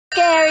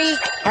Gary.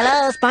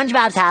 Hello,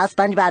 SpongeBob's house.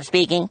 SpongeBob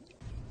speaking.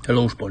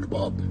 Hello,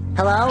 SpongeBob.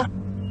 Hello?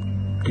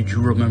 Did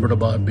you remember to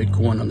buy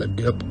Bitcoin on the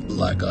dip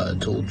like I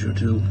told you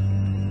to?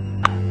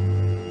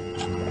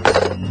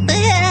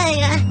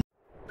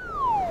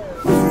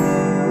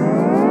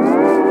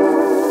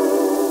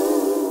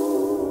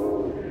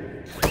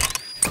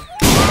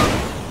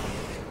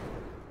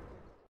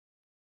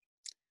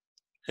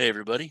 Hey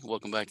everybody,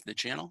 welcome back to the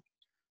channel.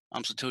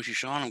 I'm Satoshi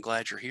Sean. I'm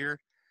glad you're here.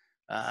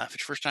 If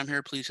it's your first time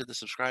here, please hit the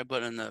subscribe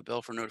button and the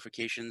bell for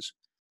notifications.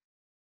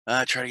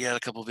 Try to get out a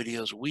couple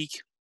videos a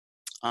week.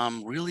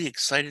 I'm really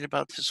excited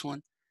about this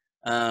one.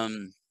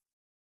 I'm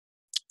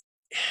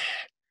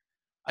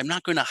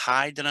not going to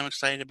hide that I'm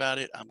excited about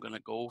it. I'm going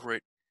to go over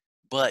it,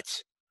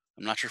 but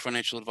I'm not your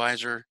financial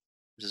advisor.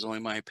 This is only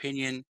my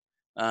opinion.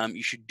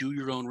 You should do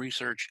your own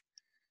research.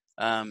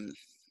 We're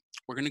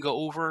going to go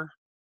over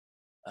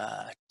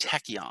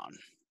Tachyon.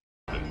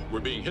 We're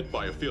being hit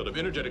by a field of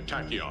energetic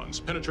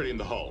tachyons penetrating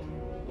the hull.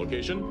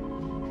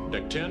 Location,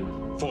 deck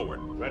 10, forward.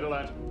 Red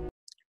alert.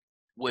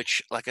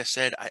 Which, like I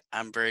said,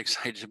 I'm very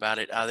excited about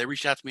it. They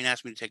reached out to me and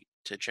asked me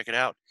to check it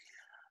out.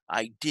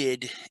 I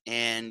did,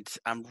 and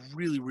I'm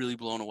really, really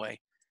blown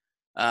away.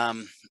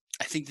 I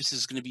think this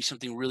is going to be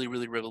something really,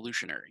 really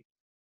revolutionary.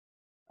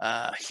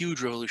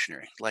 Huge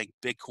revolutionary, like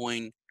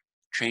Bitcoin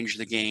changed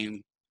the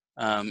game.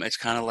 It's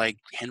kind of like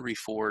Henry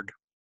Ford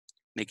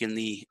making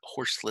the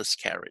horseless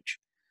carriage.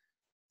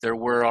 There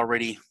were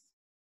already,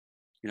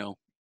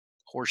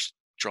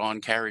 horse-drawn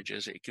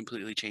carriages. It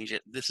completely changed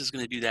it. This is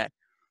going to do that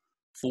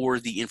for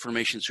the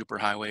information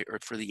superhighway or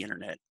for the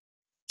internet.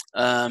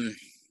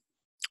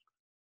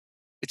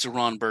 It's a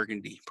Ron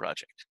Burgundy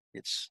project.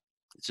 It's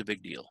a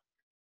big deal.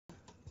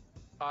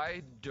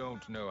 I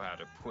don't know how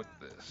to put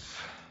this,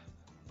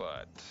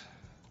 but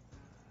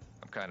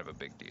I'm kind of a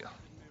big deal.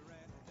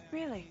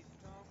 Really?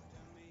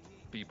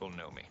 People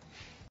know me.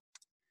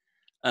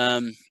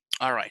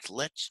 All right,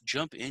 let's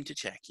jump into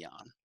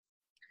Tachyon.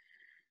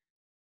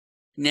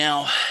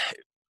 Now,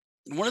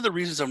 one of the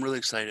reasons I'm really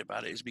excited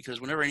about it is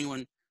because whenever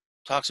anyone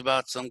talks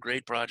about some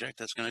great project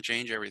that's going to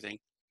change everything,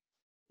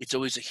 it's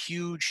always a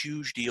huge,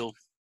 huge deal.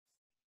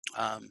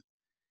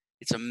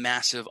 It's a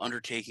massive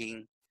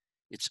undertaking.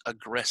 It's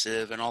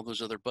aggressive and all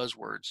those other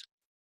buzzwords.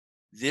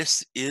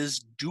 This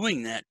is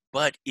doing that,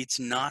 but it's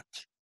not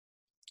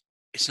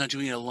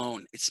doing it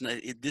alone.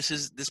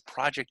 This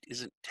project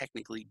isn't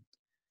technically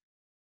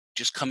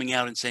just coming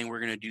out and saying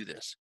we're going to do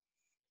this.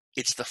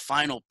 It's the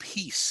final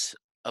piece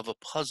of a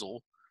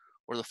puzzle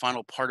or the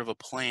final part of a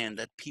plan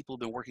that people have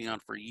been working on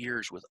for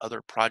years with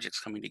other projects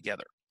coming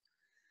together.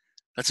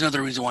 That's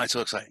another reason why it's so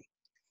exciting.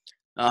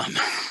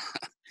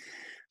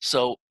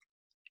 So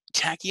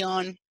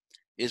Tachyon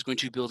is going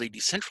to build a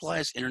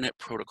decentralized internet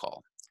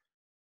protocol,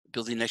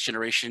 building next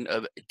generation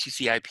of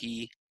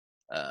TCP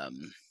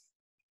to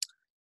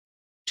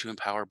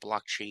empower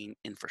blockchain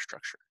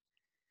infrastructure.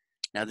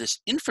 Now,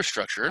 this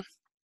infrastructure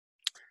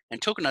and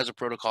tokenize a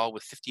protocol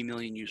with 50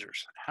 million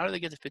users. How do they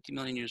get to 50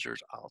 million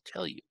users? I'll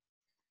tell you.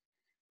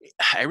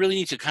 I really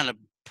need to kind of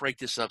break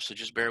this up, so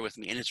just bear with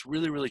me. And it's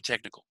really, really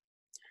technical.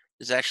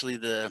 This is actually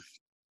the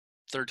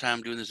third time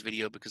I'm doing this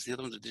video because the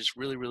other ones just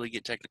really, really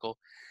get technical.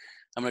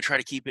 I'm going to try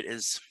to keep it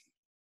as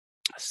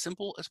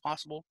simple as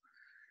possible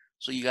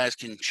so you guys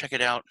can check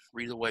it out,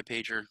 read the white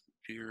pager,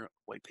 do your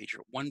white pager,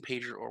 one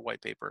pager or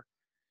white paper,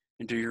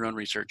 and do your own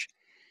research.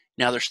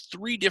 Now, there's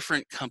three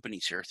different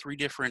companies here, three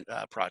different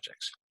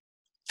projects.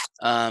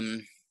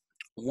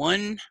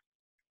 One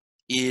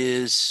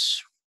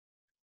is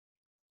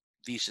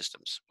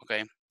vSystems.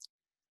 Okay,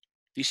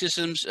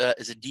 vSystems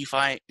is a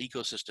DeFi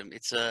ecosystem.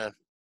 It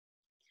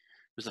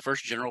was the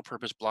first general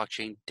purpose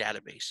blockchain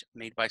database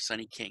made by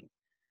Sonny King.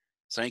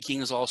 Sonny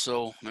King is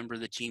also a member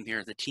of the team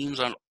here. The teams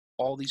on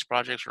all these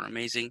projects are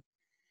amazing.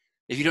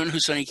 If you don't know who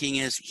Sonny King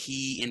is,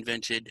 he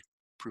invented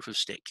proof of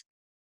stake.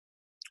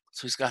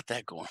 So he's got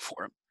that going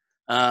for him.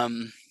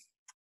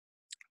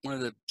 One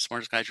of the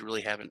smartest guys you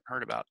really haven't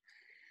heard about.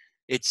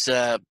 It's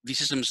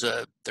vSystems,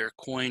 their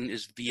coin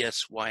is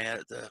VSYS,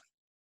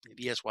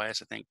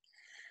 I think.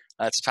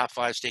 It's a top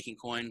 5 staking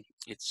coin.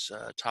 It's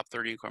top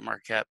 30 in coin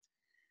market cap.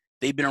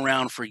 They've been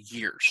around for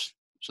years.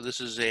 So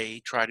this is a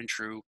tried and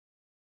true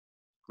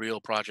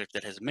real project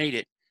that has made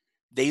it.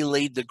 They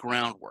laid the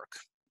groundwork.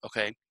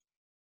 Okay.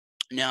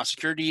 Now,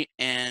 security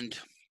and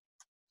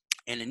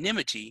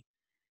anonymity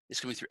is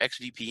coming through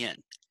x-vpn.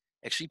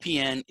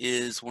 x-vpn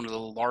is one of the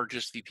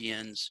largest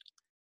VPNs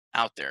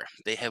out there.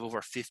 They have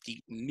over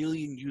 50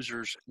 million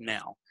users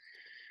now.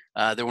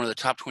 They're one of the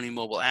top 20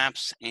 mobile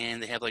apps,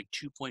 and they have like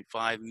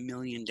 2.5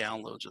 million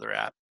downloads of their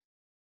app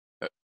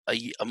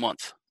a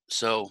month.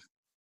 So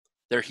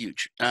they're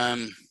huge.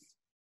 Just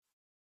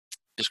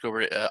go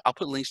over it. I'll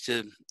put links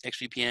to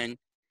x-vpn,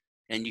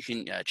 and you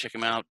can check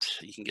them out.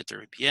 You can get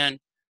their VPN.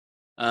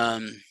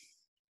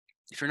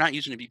 If you're not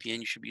using a VPN,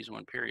 you should be using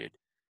one, period.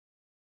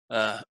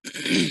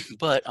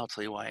 But I'll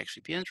tell you why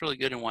x-vpn is really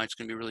good and why it's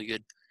going to be really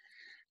good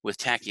with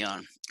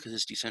Tachyon, because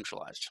it's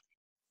decentralized.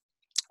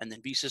 And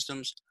then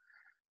vSystems,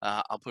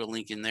 I'll put a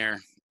link in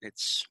there.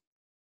 It's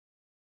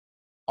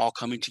all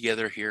coming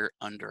together here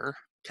under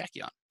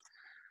Tachyon.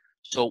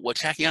 So what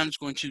Tachyon is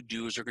going to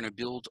do is they're going to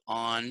build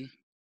on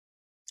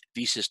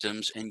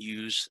vSystems and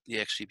use the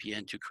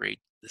x-vpn to create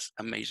this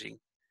amazing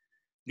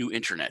new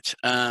internet.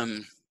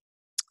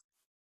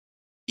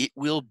 It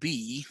will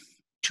be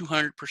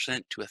 200%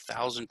 to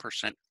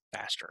 1,000%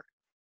 faster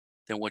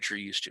than what you're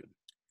used to.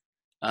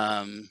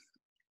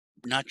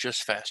 Not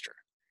just faster.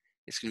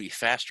 It's going to be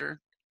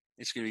faster.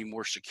 It's going to be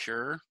more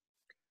secure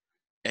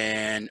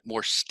and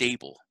more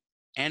stable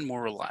and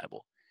more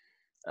reliable.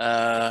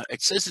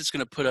 It says it's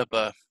going to put up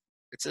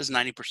it says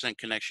 90%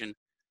 connection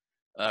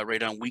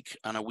rate on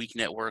a weak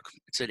network.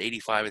 It said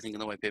 85, I think, in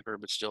the white paper,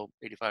 but still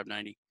 85,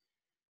 90,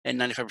 and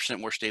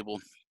 95% more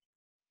stable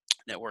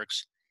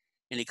networks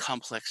in a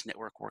complex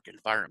network work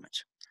environment.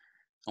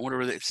 I wonder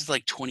whether this is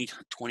like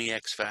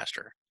 20x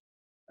faster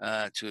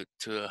to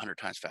 100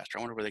 times faster.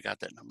 I wonder where they got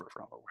that number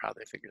from or how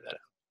they figured that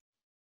out.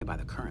 By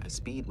the current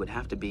speed would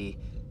have to be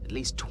at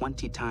least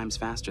 20 times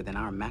faster than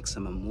our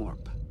maximum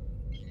warp.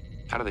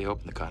 How do they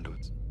open the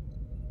conduits?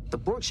 The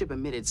Borg ship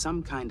emitted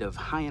some kind of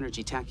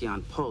high-energy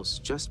tachyon pulse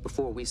just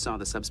before we saw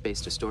the subspace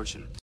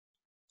distortion.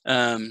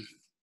 I'm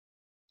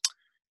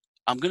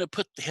going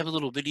to have a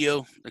little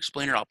video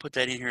explainer. I'll put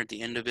that in here at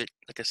the end of it.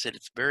 Like I said,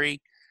 it's very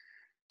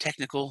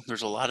technical.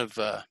 There's a lot of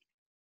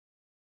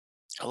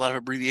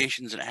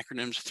abbreviations and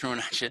acronyms thrown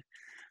at you.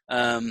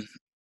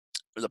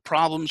 The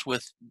problems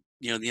with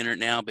the internet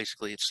now,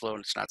 basically, it's slow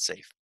and it's not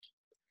safe.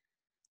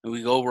 And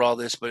we go over all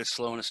this, but it's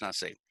slow and it's not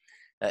safe.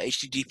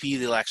 HTTP,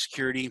 they lack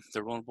security.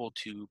 They're vulnerable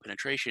to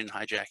penetration and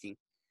hijacking.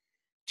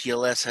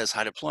 TLS has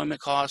high deployment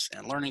costs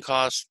and learning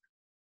costs.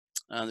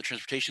 The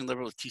transportation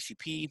level with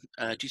TCP.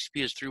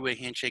 TCP is three-way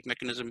handshake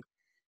mechanism,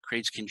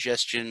 creates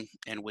congestion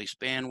and waste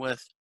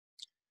bandwidth.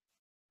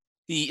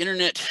 The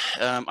internet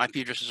IP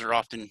addresses are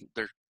often,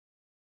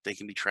 they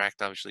can be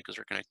tracked, obviously, because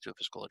they're connected to a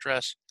physical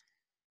address.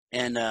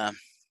 And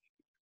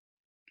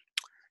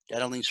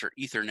data links are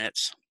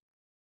Ethernets,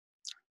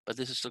 but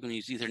this is still going to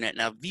use Ethernet.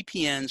 Now,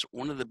 VPNs,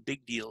 one of the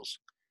big deals,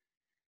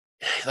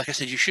 like I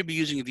said, you should be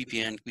using a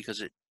VPN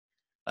because it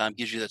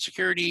gives you that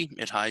security,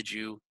 it hides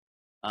you,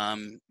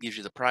 gives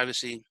you the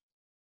privacy,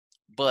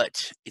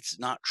 but it's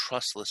not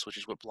trustless, which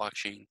is what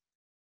blockchain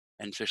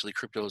and especially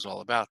crypto is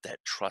all about, that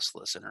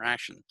trustless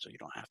interaction. So you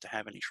don't have to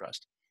have any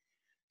trust.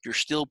 You're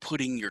still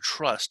putting your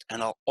trust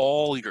and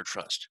all your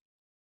trust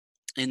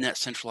in that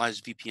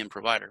centralized VPN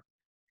provider.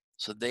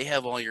 So they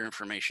have all your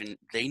information.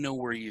 They know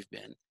where you've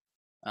been.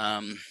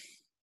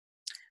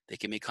 They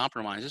can make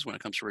compromises when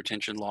it comes to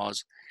retention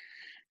laws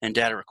and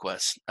data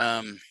requests.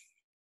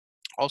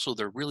 Also,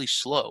 they're really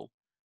slow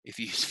if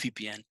you use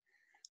VPN.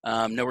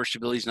 Network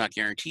stability is not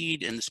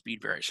guaranteed, and the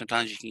speed varies.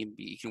 Sometimes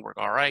you can work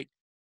all right.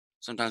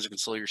 Sometimes it can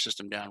slow your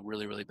system down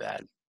really, really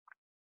bad.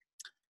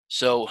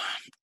 So,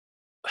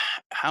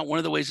 one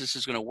of the ways this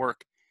is going to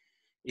work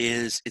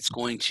is it's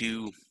going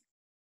to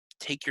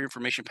take your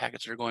information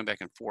packets that are going back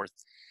and forth,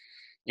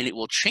 and it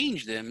will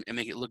change them and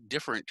make it look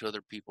different to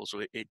other people.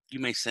 So you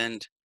may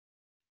send,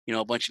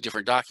 a bunch of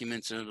different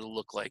documents, and it'll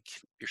look like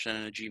you're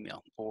sending a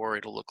Gmail, or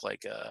it'll look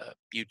like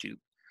YouTube.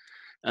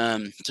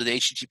 So the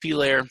HTTP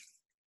layer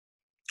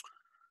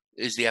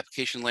is the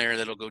application layer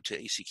that'll go to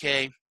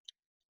ACK,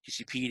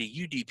 TCP to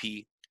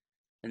UDP,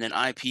 and then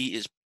IP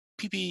is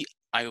PP,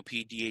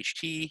 IOP,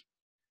 DHT,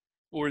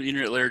 or the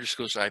internet layer just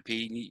goes to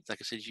IP. Like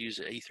I said, you use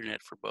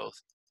Ethernet for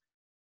both.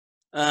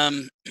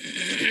 I'm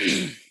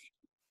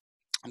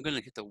going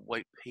to get the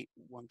white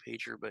one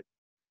pager, but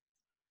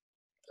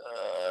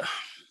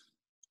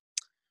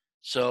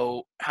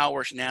so how it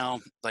works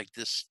now, like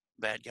this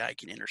bad guy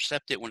can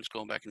intercept it when it's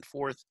going back and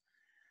forth,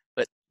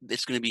 but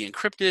it's going to be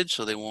encrypted,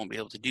 so they won't be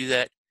able to do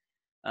that.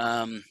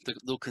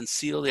 They'll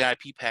conceal the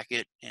IP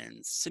packet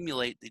and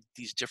simulate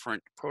these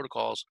different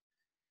protocols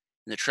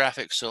in the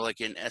traffic. So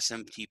like in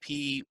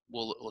SMTP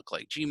will look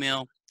like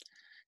Gmail,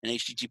 and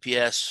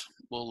HTTPS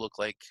will look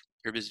like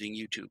you're visiting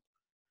YouTube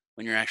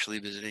when you're actually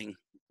visiting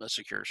a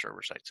secure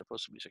server site. It's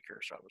supposed to be secure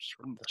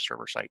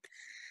server site.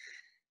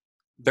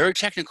 Very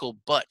technical,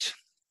 but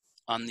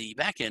on the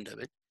back end of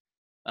it,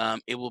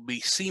 it will be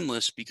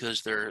seamless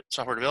because their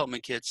software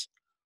development kits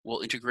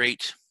will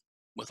integrate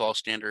with all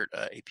standard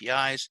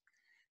APIs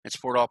and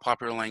support all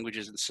popular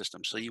languages and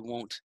systems. So you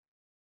won't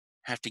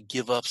have to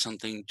give up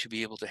something to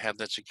be able to have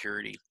that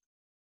security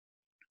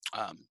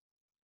and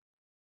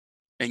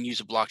use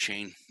a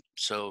blockchain.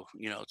 So,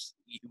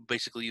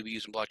 basically you'll be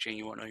using blockchain.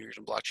 You won't know you're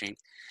using blockchain.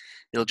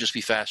 It'll just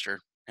be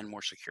faster and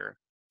more secure.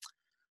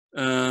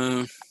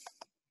 Now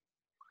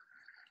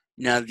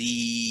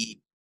the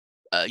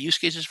use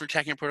cases for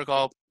Tachyon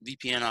protocol,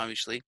 VPN,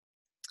 obviously,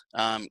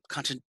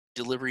 content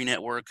delivery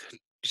network,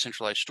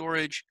 decentralized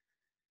storage,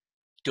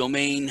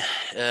 domain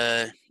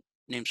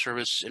name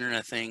service, Internet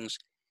of Things,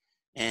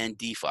 and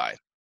DeFi.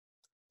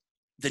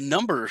 The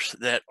numbers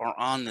that are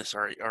on this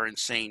are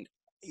insane.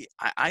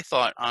 I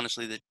thought,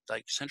 honestly, that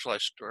like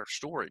centralized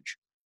storage,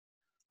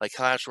 like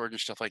cloud storage and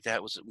stuff like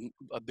that, was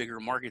a bigger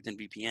market than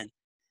VPN.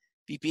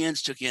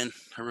 VPNs took in,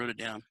 I wrote it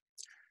down,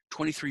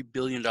 $23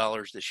 billion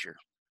this year.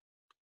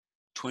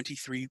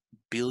 $23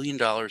 billion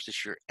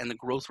this year, and the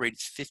growth rate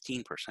is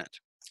 15%.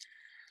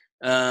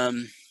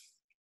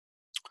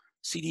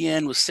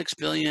 CDN was $6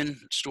 billion,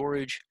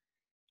 storage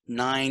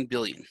 $9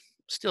 billion.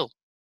 Still,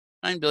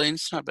 $9 billion,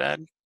 it's not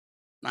bad.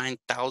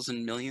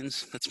 9,000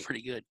 millions, that's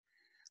pretty good.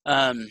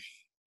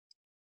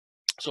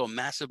 So a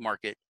massive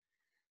market.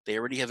 They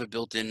already have a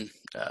built-in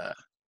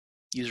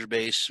user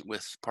base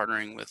with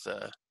partnering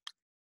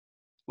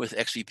with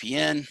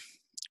x-vpn.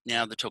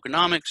 Now the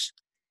tokenomics,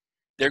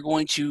 they're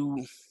going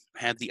to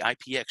have the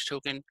IPX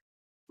token,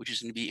 which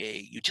is going to be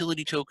a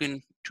utility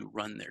token to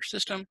run their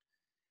system.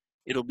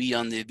 It'll be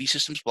on the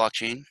vSystems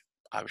blockchain,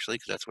 obviously,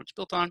 because that's what it's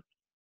built on.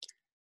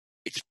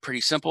 It's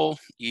pretty simple.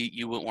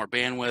 You want more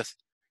bandwidth,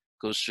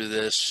 goes through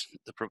this.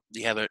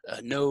 You have a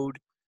node.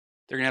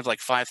 They're going to have like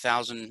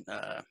 5,000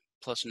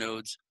 plus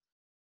nodes.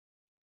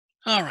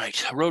 All right,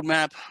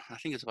 roadmap. I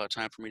think it's about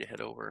time for me to head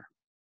over.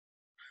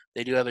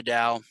 They do have a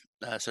DAO,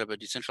 set up a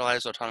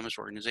decentralized autonomous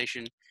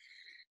organization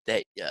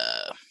that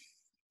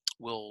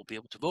will be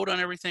able to vote on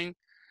everything.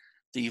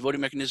 The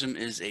voting mechanism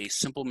is a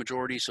simple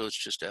majority, so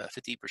it's just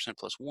 50%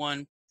 plus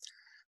 1.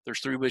 There's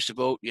 3 ways to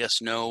vote: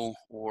 yes, no,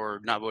 or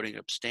not voting,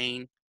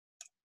 abstain.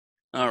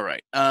 All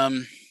right.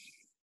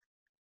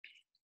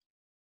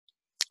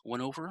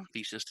 Went over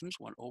vSystems,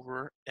 went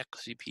over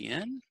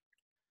x-vpn.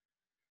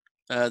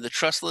 The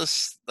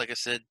trustless, like I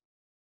said,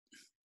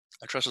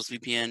 a trustless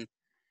VPN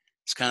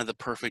is kind of the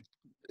perfect,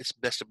 it's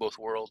best of both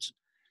worlds.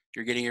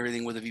 You're getting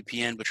everything with a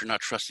VPN, but you're not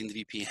trusting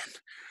the VPN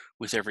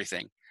with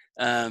everything.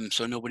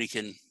 So nobody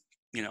can,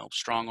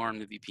 strong arm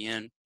the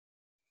VPN.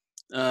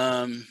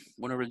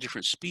 Went over the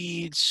different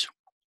speeds,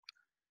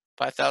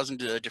 5,000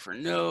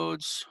 different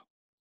nodes.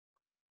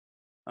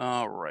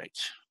 All right.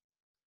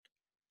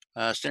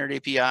 Standard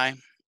API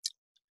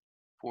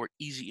for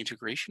easy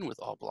integration with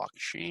all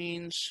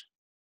blockchains.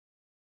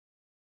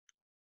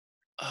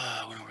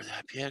 Went over the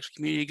IPX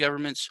community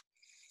governments.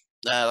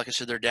 Like I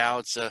said, their DAO,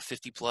 it's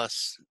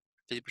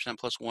 50%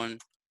 plus 1.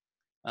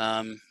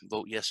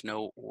 Vote yes,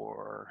 no,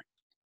 or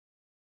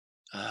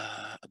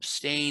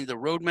abstain. The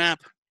roadmap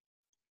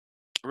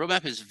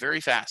is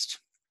very fast.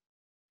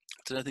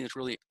 It's another thing that's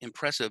really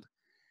impressive,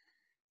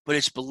 but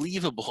it's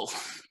believable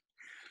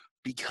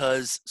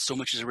because so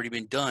much has already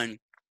been done.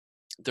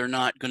 They're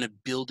not going to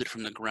build it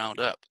from the ground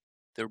up.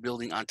 They're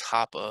building on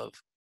top of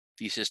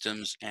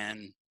vSystems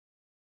and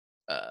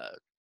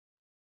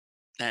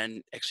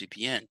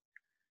x-vpn.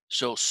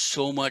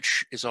 So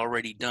much is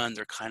already done.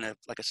 They're kind of,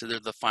 like I said, they're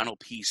the final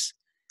piece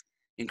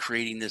in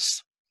creating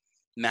this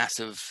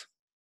massive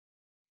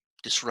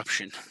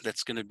disruption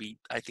that's going to be,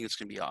 I think it's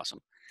going to be awesome.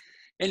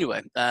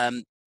 Anyway,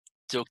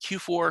 so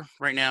Q4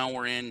 right now,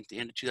 we're in the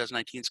end of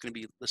 2019. It's going to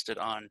be listed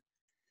on,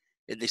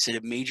 they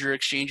said, major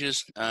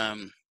exchanges.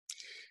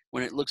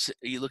 When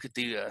you look at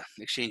the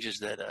exchanges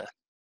that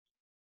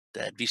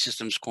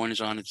vSystems coin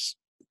is on,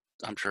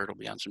 I'm sure it'll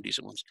be on some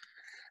decent ones.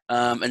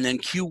 And then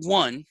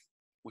Q1,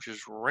 which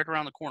is right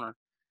around the corner,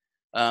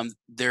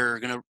 they're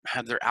going to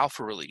have their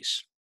alpha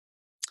release,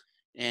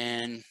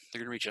 and they're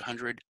going to reach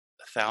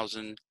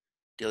 100,000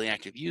 daily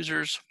active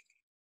users,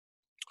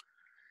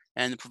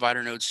 and the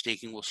provider node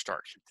staking will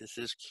start. This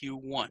is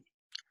Q1.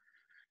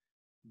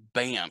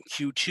 Bam,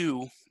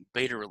 Q2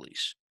 beta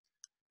release,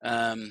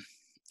 and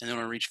then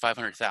we'll reach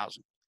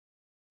 500,000.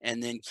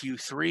 And then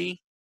Q3,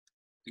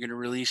 you're going to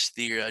release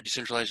the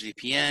decentralized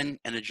VPN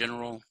and a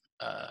general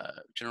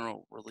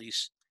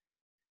release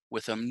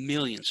with 1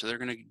 million. So they're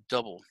going to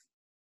double.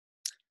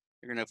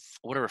 They're going to,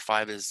 whatever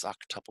 5 is,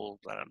 octuple,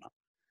 I don't know.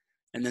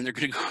 And then they're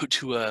going to go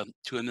to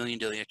 1 million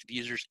daily active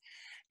users,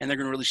 and they're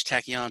going to release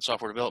Tachyon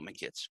software development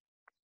kits.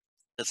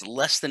 That's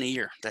less than a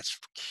year. That's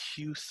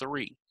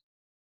Q3.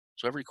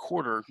 So every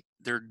quarter,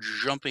 they're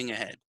jumping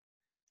ahead.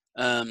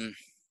 And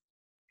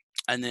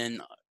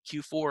then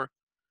Q4,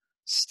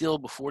 still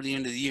before the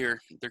end of the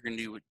year, they're going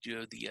to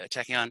do the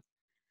Tachyon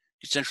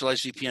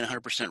decentralized VPN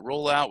 100%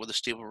 rollout with a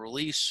stable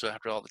release. So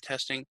after all the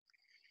testing,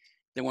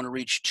 they want to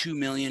reach 2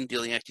 million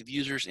daily active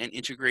users and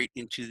integrate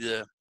into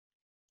the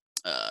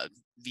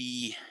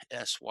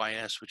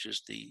VSYS, which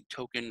is the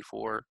token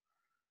for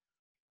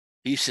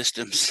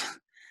vSystems.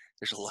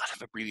 There's a lot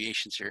of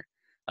abbreviations here.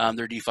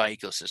 Their DeFi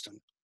ecosystem.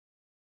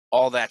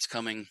 All that's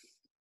coming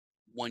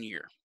 1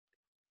 year.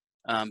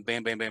 Bam,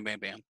 bam, bam, bam,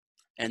 bam.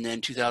 And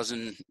then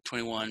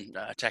 2021,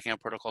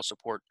 Tachyon protocol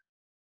support,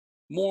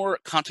 more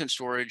content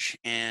storage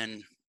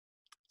and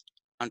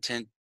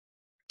content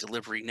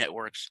delivery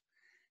networks,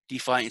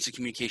 DeFi, instant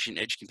communication,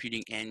 edge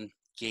computing, and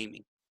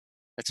gaming.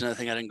 That's another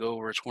thing I didn't go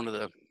over. It's one of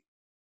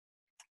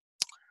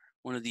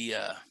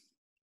the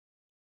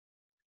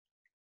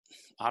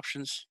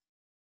options,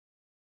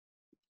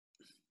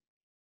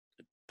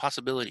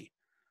 possibility.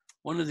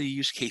 One of the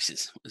use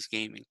cases is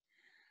gaming.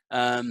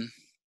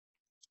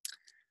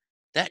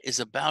 That is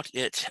about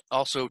it.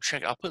 Also,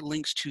 I'll put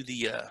links to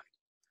their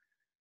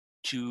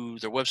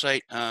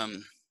website.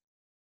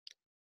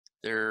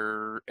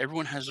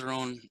 Everyone has their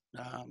own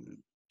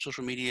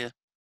social media,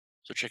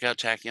 so check out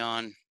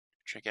Tachyon,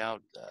 check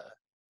out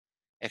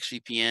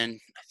x-vpn.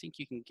 I think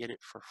you can get it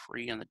for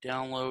free on the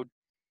download.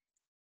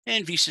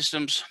 And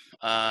vSystems,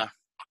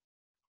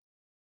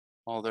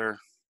 all their,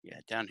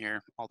 down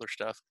here, all their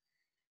stuff.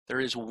 There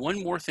is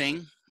one more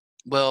thing.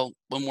 Well,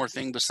 one more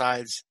thing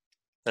besides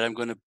that I'm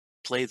going to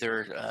play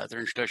their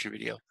introduction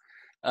video.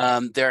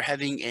 They're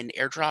having an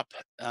airdrop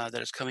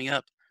that is coming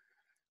up.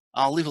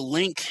 I'll leave a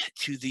link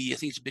to the, I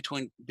think it's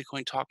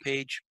Bitcoin Talk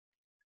page.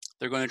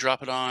 They're going to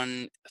drop it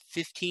on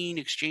 15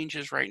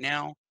 exchanges right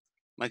now.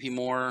 Might be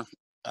more.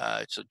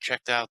 So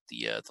check out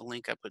the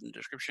link I put in the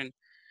description,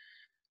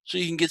 so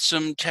you can get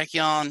some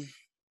Tachyon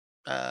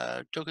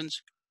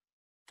tokens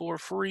for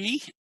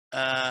free.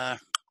 That's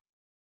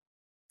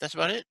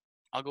about it.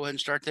 I'll go ahead and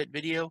start that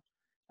video.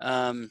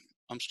 I'm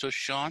still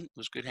Sean. It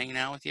was good hanging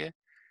out with you.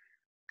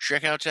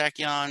 Check out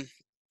Tachyon.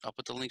 I'll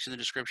put the links in the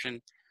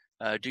description.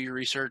 Do your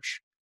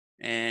research.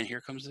 And here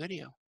comes the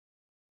video.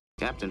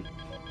 Captain,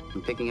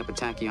 I'm picking up a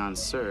Tachyon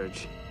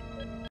surge.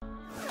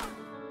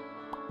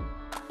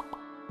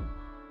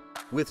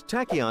 With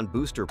Tachyon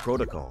Booster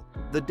Protocol,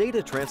 the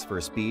data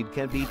transfer speed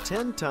can be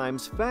 10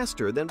 times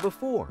faster than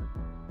before.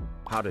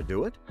 How to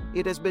do it?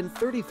 It has been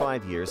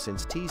 35 years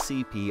since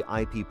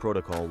TCP/IP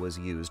protocol was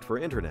used for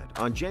Internet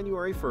on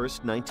January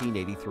 1st,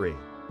 1983.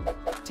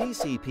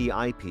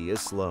 TCP/IP is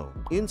slow,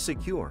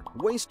 insecure,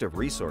 waste of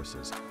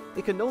resources.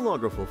 It can no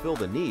longer fulfill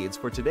the needs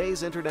for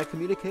today's Internet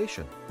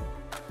communication.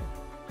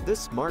 This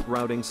smart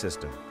routing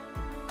system,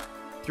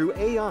 through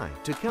AI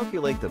to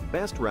calculate the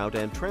best route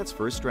and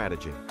transfer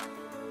strategy.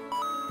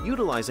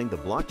 Utilizing the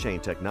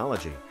blockchain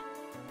technology,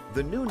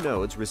 the new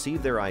nodes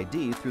receive their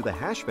ID through the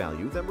hash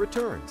value that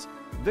returns,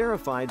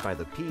 verified by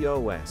the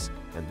POS,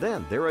 and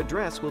then their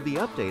address will be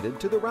updated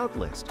to the route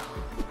list.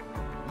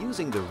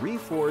 Using the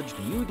reforged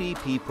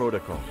UDP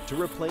protocol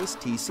to replace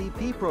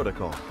TCP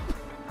protocol.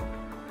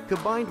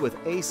 Combined with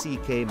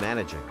ACK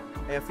managing,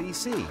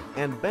 FEC,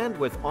 and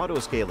bandwidth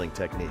autoscaling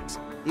techniques,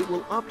 it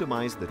will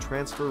optimize the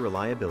transfer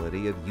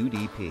reliability of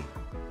UDP.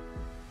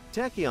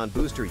 Tachyon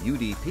Booster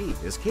UDP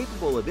is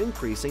capable of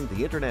increasing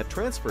the Internet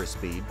transfer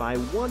speed by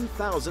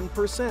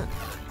 1,000%.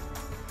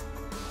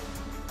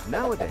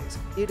 Nowadays,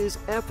 it is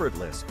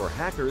effortless for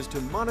hackers to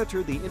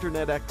monitor the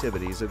Internet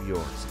activities of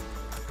yours.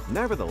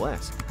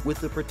 Nevertheless, with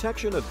the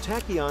protection of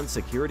Tachyon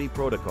Security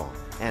Protocol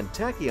and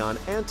Tachyon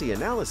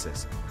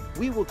Anti-Analysis,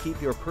 we will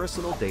keep your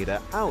personal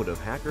data out of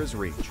hackers'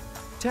 reach.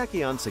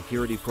 Tachyon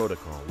Security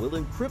Protocol will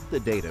encrypt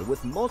the data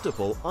with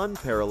multiple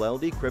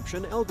unparalleled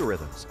encryption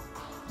algorithms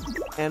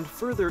and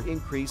further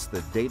increase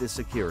the data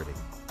security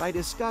by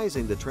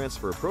disguising the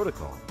transfer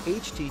protocol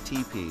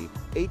HTTP,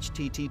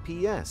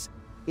 HTTPS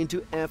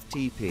into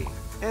FTP,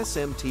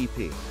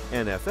 SMTP,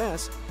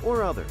 NFS,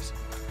 or others.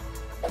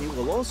 It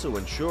will also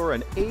ensure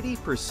an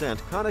 80%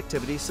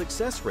 connectivity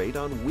success rate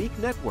on weak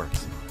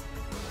networks.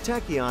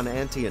 Tachyon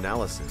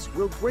Anti-Analysis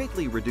will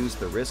greatly reduce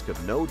the risk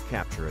of node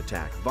capture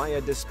attack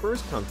via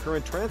dispersed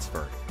concurrent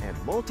transfer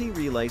and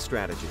multi-relay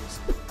strategies.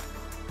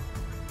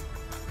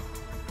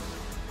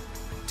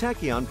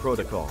 Tachyon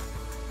Protocol.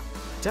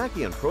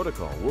 Tachyon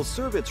Protocol will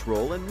serve its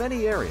role in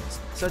many areas,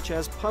 such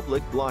as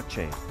public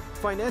blockchain,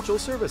 financial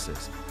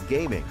services,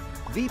 gaming,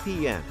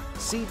 VPN,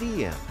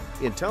 CDN,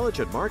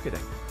 intelligent marketing,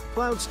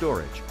 cloud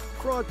storage,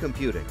 fraud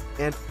computing,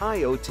 and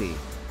IoT.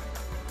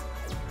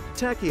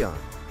 Tachyon,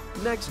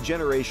 next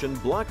generation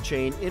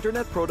blockchain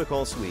Internet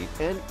Protocol Suite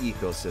and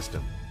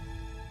ecosystem.